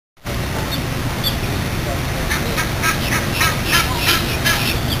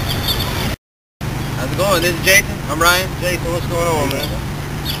going? This is Jason. I'm Ryan. Jason, what's going on, man?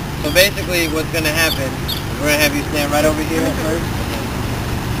 So basically what's going to happen is we're going to have you stand right over here first.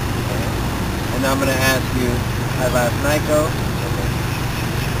 And I'm going to ask you how last night go,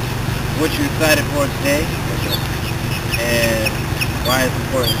 what you're excited for today, and why it's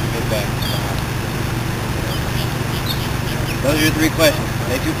important to get back to the hospital. Those are your 3 questions. Are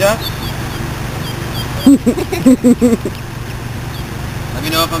they too tough? Let me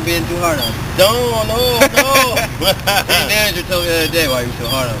know if I'm being too hard on you. No. The manager told me the other day why you're so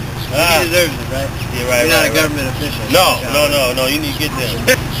hard on me. He deserves it, right? You're right. You're not a government official. No. You need to get them.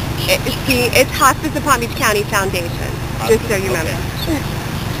 It's Hospice of Palm Beach County Foundation, just so you remember.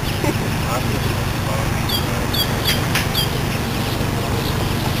 Hospice of Palm Beach County.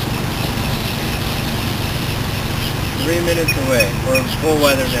 3 minutes away. We're in full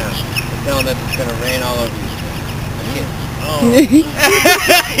weather now. They're telling us it's going to rain all over you. Oh. He's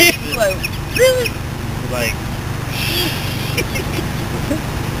like, really? Like,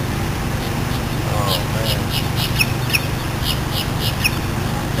 oh man.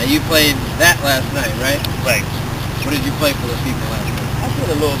 Now you played that last night, right? Right. What did you play for the people last night? I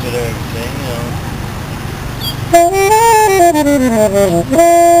played a little bit of everything, you know.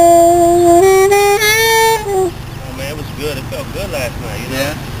 Oh man, it was good. It felt good last night, you know.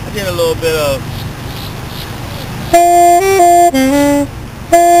 Yeah. I did a little bit of. You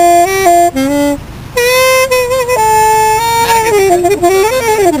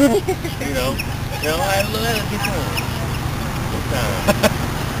know, I had a little good time.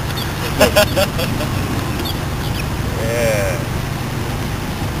 Yeah.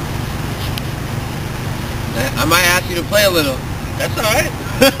 I might ask you to play a little. That's all right.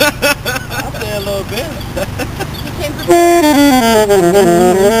 I'll play a little bit.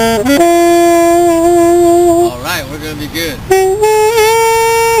 All right, we're gonna be good.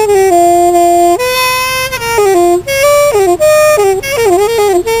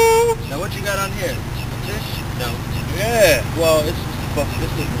 Now, what you got on here? Fish? No. Yeah. Well, this is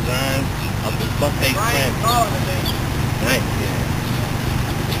the design of the buffet shrimp. Nice. Yeah.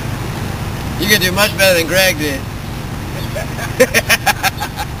 You can do much better than Greg did.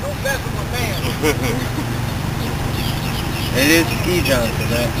 Don't mess with my man. It is Ski Johnson,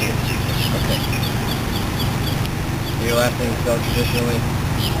 right? Okay. Your last name is spelled traditionally?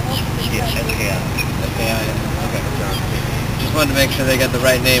 Yeah, S-K-I. S-K-I. Okay. Just wanted to make sure they got the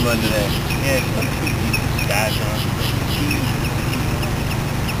right name under there. Yeah, Sky Johnson.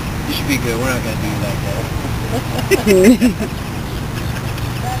 You should be good. We're not going to do you like that.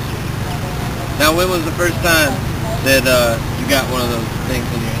 Now, when was the first time that you got one of those things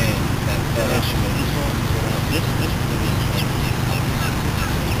in your hand, that instrument? This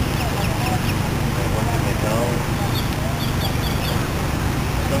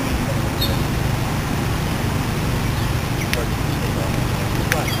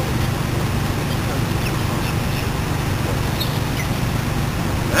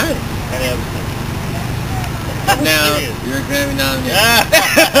Nice. and everything. Now, you're a Grammy nominee.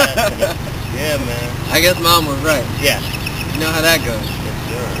 Yeah, man. I guess Mom was right. Yeah. You know how that goes. Yes,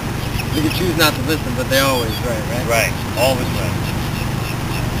 sir. You can choose not to listen, but they're always right, right? Right. Always right.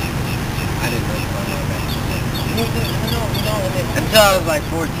 I didn't listen to my mom back then. No, Until I was like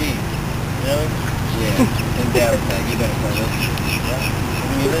 14. really? Yeah. And Dad was like, you better start listening.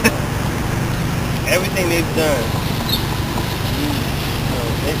 Everything they've done,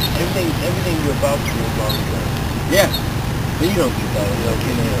 everything you're about to do is already done. Yeah. But you don't get that. You don't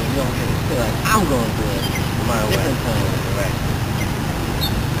get it. Feel like, I'm going through it. My way. Different time. Right.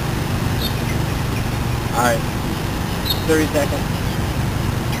 Alright. 30 seconds.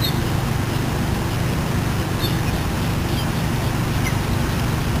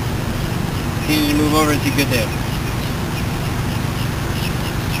 Continue to move over and see good day.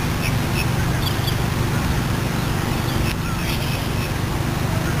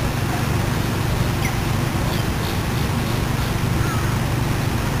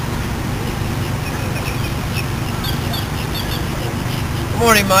 Good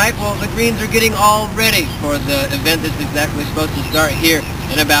morning, Mike. Well, the greens are getting all ready for the event that's exactly supposed to start here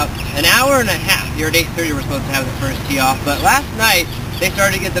in about an hour and a half. Here at 8:30 we're supposed to have the first tee off, but last night they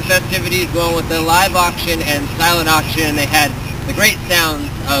started to get the festivities going with the live auction and silent auction. They had the great sounds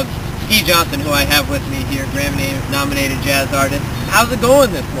of Ski Johnson, who I have with me here, Grammy-nominated jazz artist. How's it going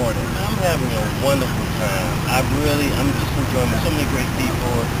this morning? I'm having a wonderful time. I'm just enjoying it. So many great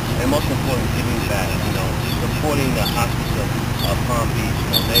people, and most important, giving back, supporting the Hospice of Palm Beach.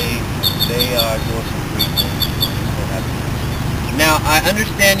 They are doing some great things. I'm so happy. Now, I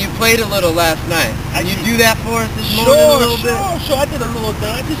understand you played a little last night. Can you do that for us this morning a little bit? Sure. I did a little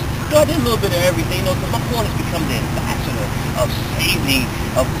thing. I did a little bit of everything, so my point is become the ambassador of saving,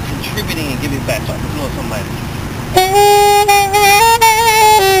 of contributing and giving back. So I just know something like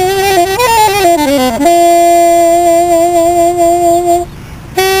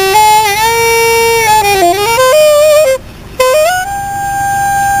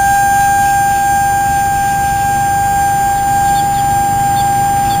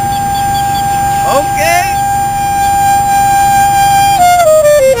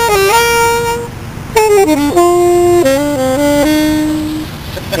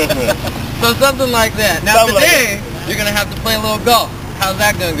So something like that. Now Something today, you're going to have to play a little golf. How's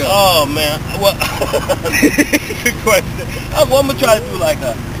that going to go? Oh man, well, good question. I'm gonna try to do like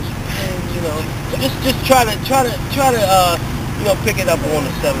a, just try to, pick it up on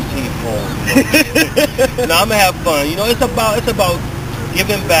the 17th hole. Now I'm gonna have fun. It's about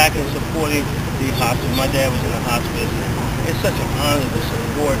giving back and supporting the hospice. My dad was in the hospice. It's such an honor to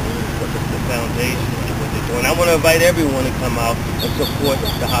support the foundation and what they're doing. I want to invite everyone to come out and support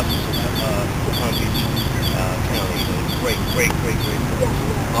the hospice of Palm Beach County. Great.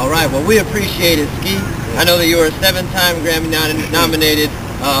 All right, well, we appreciate it, Ski. I know that you were a 7-time Grammy-nominated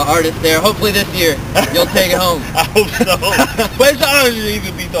artist there. Hopefully this year you'll take it home. I hope so. But it's an honor to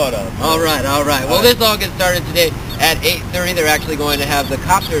even be thought of. All right. Well, this all gets started today at 8:30. They're actually going to have the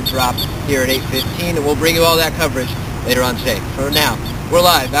copter drop here at 8:15, and we'll bring you all that coverage later on today. For now, we're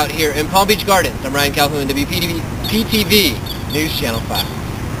live out here in Palm Beach Gardens. I'm Ryan Calhoun, WPTV-TV, News Channel 5.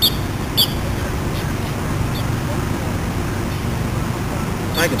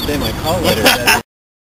 I could say my call letter.